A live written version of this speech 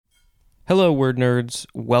Hello, word nerds.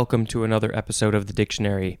 Welcome to another episode of the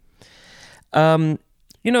dictionary.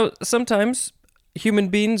 Sometimes human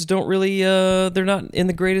beings don't really, they're not in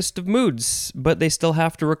the greatest of moods, but they still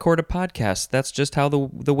have to record a podcast. That's just how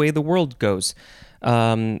the way the world goes.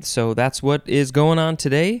 So that's what is going on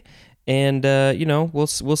today, and, we'll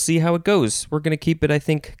see how it goes. We're going to keep it, I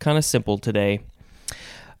think, kind of simple today.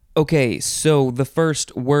 Okay, so the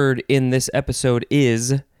first word in this episode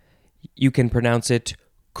is, you can pronounce it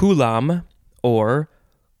coulomb or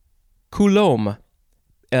coulomb.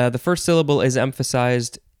 The first syllable is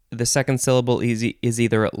emphasized. The second syllable is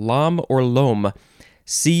either lom or loam.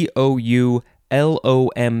 Coulomb.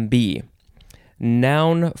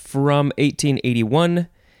 Noun from 1881.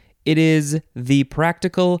 It is the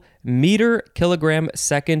practical meter kilogram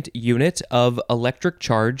second unit of electric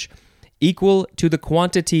charge equal to the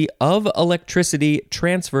quantity of electricity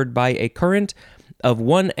transferred by a current of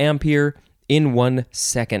 1 ampere in 1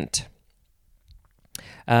 second.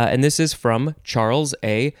 And this is from Charles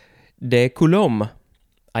A. de Coulomb.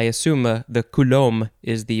 I assume the coulomb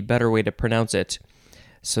is the better way to pronounce it.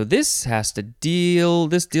 So this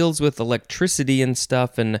deals with electricity and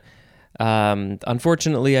stuff, and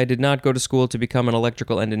unfortunately I did not go to school to become an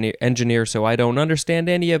electrical engineer, so I don't understand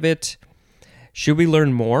any of it. Should we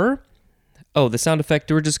learn more? Oh, the sound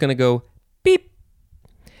effect, we're just going to go beep.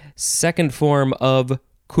 Second form of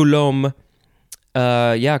coulomb,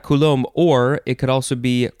 coulomb, or it could also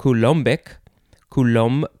be coulombic.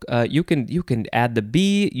 Coulomb, you can add the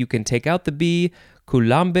B, you can take out the B.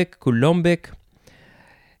 Coulombic.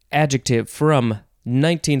 Adjective from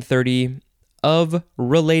 1930 of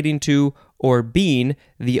relating to or being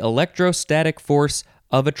the electrostatic force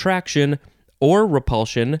of attraction or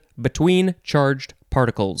repulsion between charged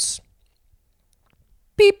particles.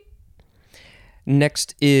 Beep.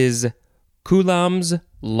 Next is Coulomb's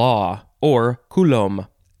law or coulomb.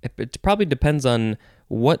 It probably depends on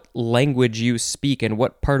what language you speak and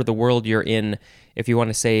what part of the world you're in if you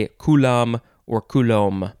want to say coulomb or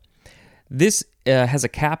coulomb. This has a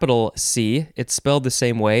capital C. It's spelled the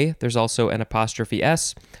same way. There's also an apostrophe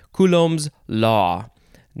S. Coulomb's law.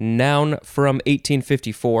 Noun from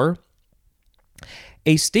 1854.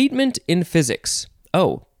 A statement in physics.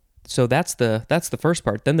 Oh, so that's the first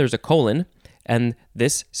part. Then there's a colon, and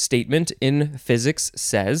this statement in physics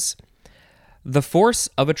says, the force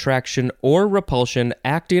of attraction or repulsion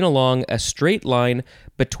acting along a straight line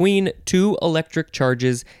between two electric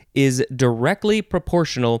charges is directly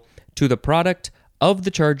proportional to the product of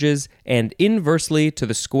the charges and inversely to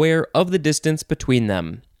the square of the distance between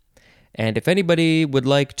them. And if anybody would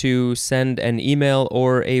like to send an email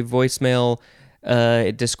or a voicemail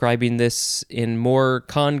describing this in more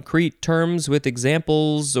concrete terms with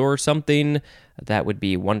examples or something, that would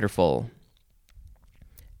be wonderful.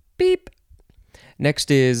 Beep.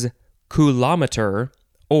 Next is coulometer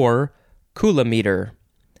or coulometer.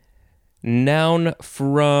 Noun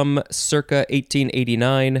from circa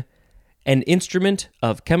 1889. An instrument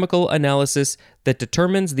of chemical analysis that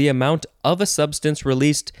determines the amount of a substance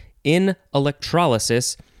released in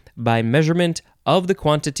electrolysis by measurement of the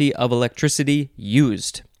quantity of electricity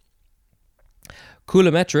used.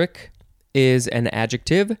 Coulometric is an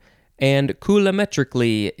adjective, and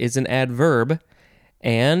coulometrically is an adverb,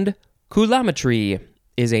 and coulometry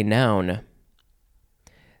is a noun.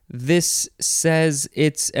 This says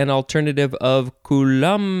it's an alternative of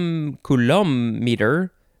coulommeter,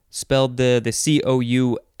 spelled the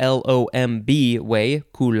C-O-U-L-O-M-B way,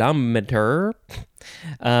 coulometer,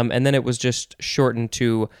 and then it was just shortened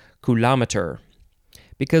to coulometer,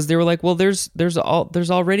 because they were like, well, there's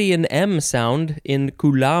already an M sound in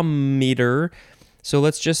coulometer, so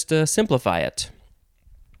let's just simplify it.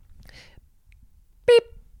 Beep.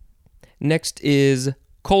 Next is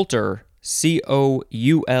coulter, C-O-U-L-T-E-R,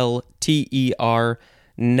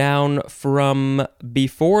 noun from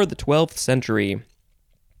before the 12th century.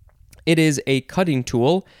 It is a cutting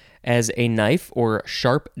tool as a knife or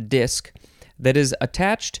sharp disc that is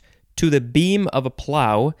attached to the beam of a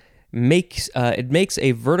plow. It makes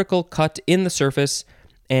a vertical cut in the surface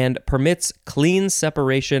and permits clean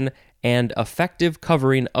separation and effective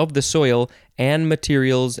covering of the soil and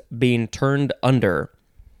materials being turned under.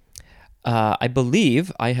 I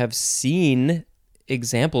believe I have seen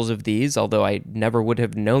examples of these, although I never would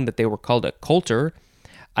have known that they were called a coulter.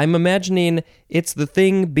 I'm imagining it's the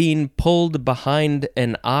thing being pulled behind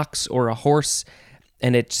an ox or a horse,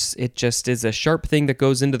 and it just is a sharp thing that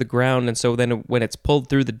goes into the ground, and so then when it's pulled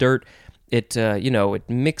through the dirt, it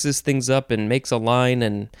mixes things up and makes a line,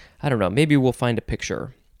 and I don't know, maybe we'll find a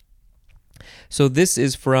picture. So this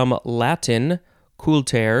is from Latin,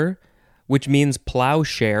 coulter, which means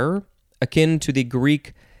plowshare, akin to the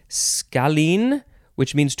Greek scalene,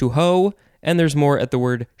 which means to hoe, and there's more at the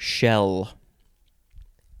word shell.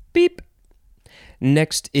 Beep.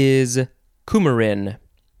 Next is coumarin,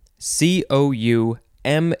 coumarin,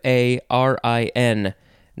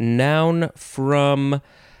 noun from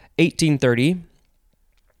 1830,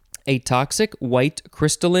 a toxic white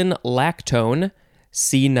crystalline lactone,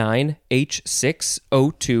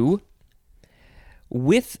 C9H6O2,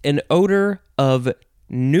 with an odor of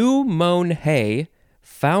new mown hay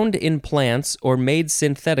found in plants or made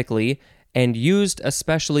synthetically and used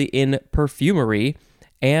especially in perfumery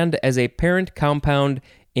and as a parent compound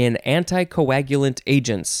in anticoagulant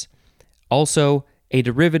agents, also a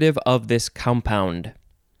derivative of this compound.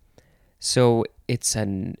 So it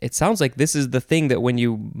sounds like this is the thing that when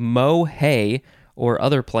you mow hay or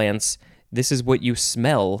other plants, this is what you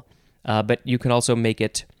smell, but you can also make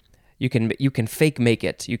it, you can fake make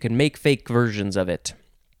it. You can make fake versions of it.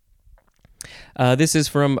 This is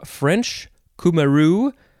from French,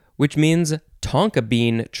 coumaru, which means tonka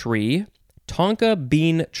bean tree. Tonka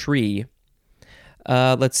bean tree.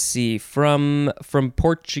 Let's see, from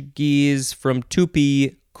Portuguese, from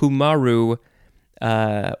Tupi, kumaru,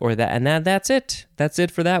 that's it. That's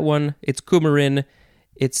it for that one. It's coumarin.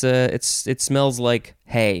 It smells like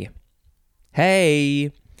hay.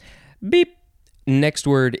 Hey. Beep. Next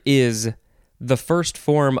word is the first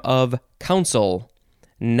form of council.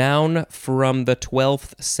 Noun from the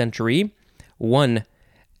 12th century. 1.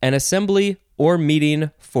 An assembly or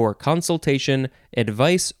meeting for consultation,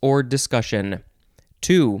 advice, or discussion.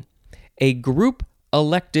 2. A group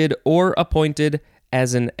elected or appointed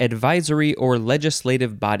as an advisory or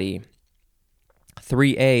legislative body.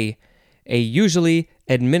 3a. A usually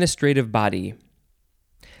administrative body.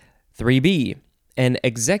 3b. An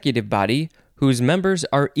executive body whose members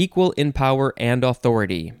are equal in power and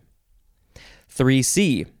authority.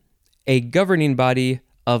 3c. A governing body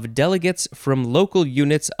of delegates from local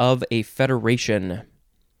units of a federation.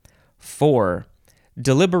 4.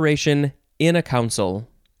 Deliberation in a council.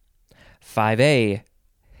 5a.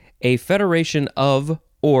 A federation of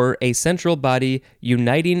or a central body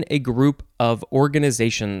uniting a group of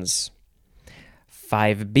organizations.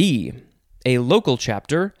 5b. A local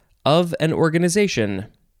chapter of an organization.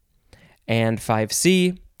 And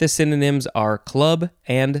 5c. The synonyms are club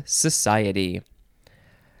and society.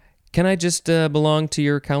 Can I just belong to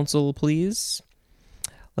your council, please?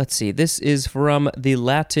 Let's see. This is from the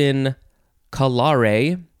Latin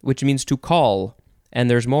callare, which means to call, and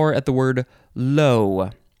there's more at the word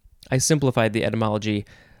low. I simplified the etymology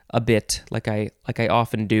a bit, like I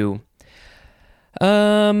often do.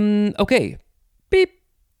 Okay. Beep.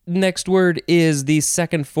 Next word is the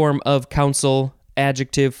second form of council,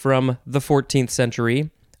 adjective from the 14th century.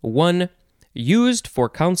 1. Used for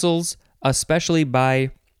councils, especially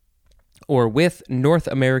by or with North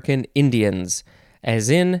American Indians, as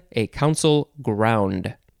in a council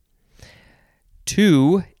ground.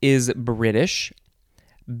 2 is British,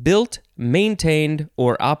 built, maintained,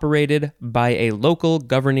 or operated by a local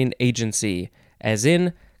governing agency, as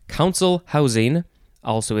in council housing,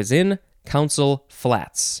 also as in council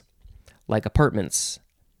flats, like apartments.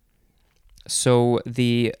 So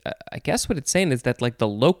I guess what it's saying is that like the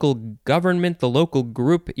local government, the local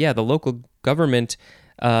group, the local government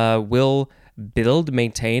will build,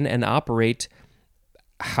 maintain, and operate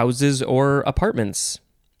houses or apartments.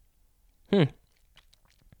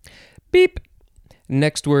 Beep.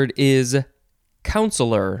 Next word is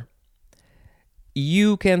counselor.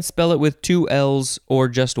 You can spell it with 2 L's or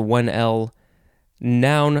just 1 L.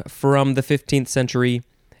 Noun from the 15th century,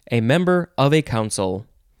 a member of a council.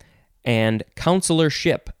 And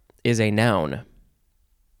counselorship is a noun.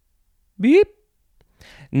 Beep.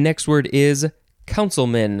 Next word is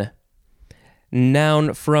councilman.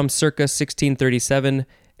 Noun from circa 1637,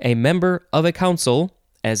 a member of a council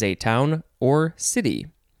as a town or city.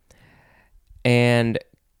 And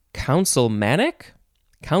councilmanic?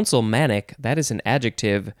 Councilmanic, that is an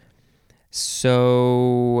adjective.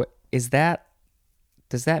 So does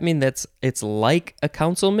that mean it's like a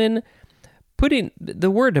councilman? Putting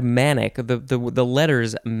the word manic, the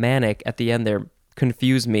letters manic at the end there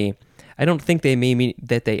confuse me. I don't think they mean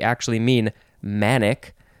that they actually mean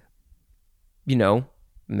manic,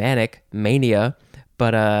 manic, mania,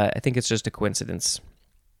 but I think it's just a coincidence.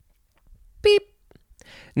 Beep.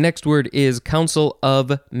 Next word is Council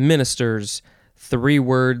of Ministers. 3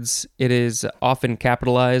 words. It is often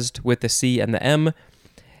capitalized with the C and the M.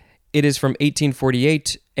 It is from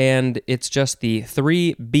 1848, and it's just the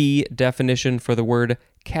 3B definition for the word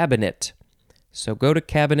cabinet. So go to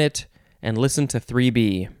cabinet and listen to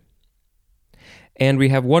 3B. And we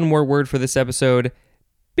have one more word for this episode.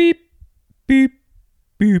 Beep, beep,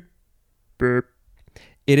 Beep. Beep.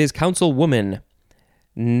 It is councilwoman.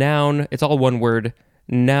 Noun, it's all one word.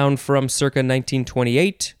 Noun from circa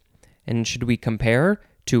 1928. And should we compare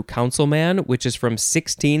to councilman, which is from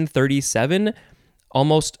 1637?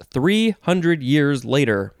 Almost 300 years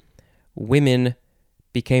later, women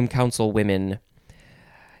became councilwomen.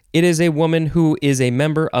 It is a woman who is a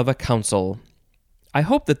member of a council. I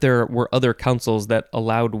hope that there were other councils that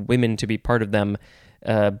allowed women to be part of them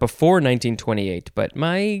before 1928, but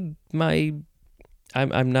I'm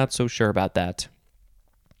not so sure about that.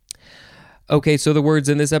 Okay, so the words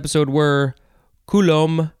in this episode were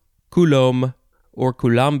coulomb, coulomb, or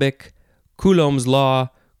coulombic, Coulomb's law,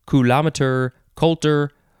 coulometer, coulter,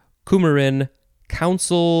 coumarin,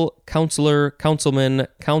 council, councillor, councilman,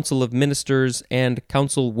 council of ministers, and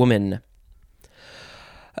councilwoman.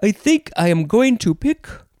 I think I am going to pick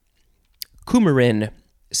coumarin,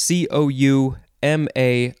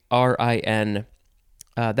 coumarin.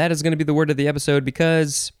 That is going to be the word of the episode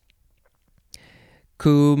because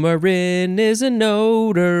coumarin is an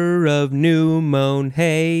odor of new mown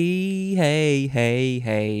hay, hey, hey,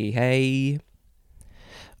 hey, hey.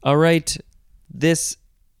 All right, this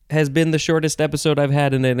has been the shortest episode I've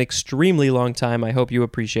had in an extremely long time. I hope you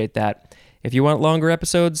appreciate that. If you want longer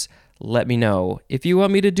episodes, let me know. If you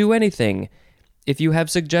want me to do anything, if you have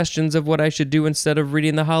suggestions of what I should do instead of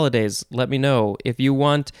reading the holidays, let me know. If you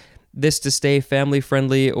want this to stay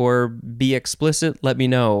family-friendly or be explicit, let me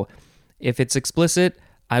know. If it's explicit,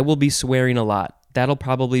 I will be swearing a lot. That'll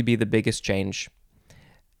probably be the biggest change.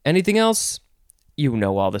 Anything else? You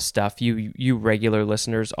know all the stuff, you regular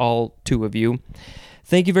listeners, all two of you.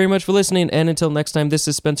 Thank you very much for listening, and until next time, this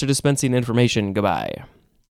is Spencer dispensing information. Goodbye.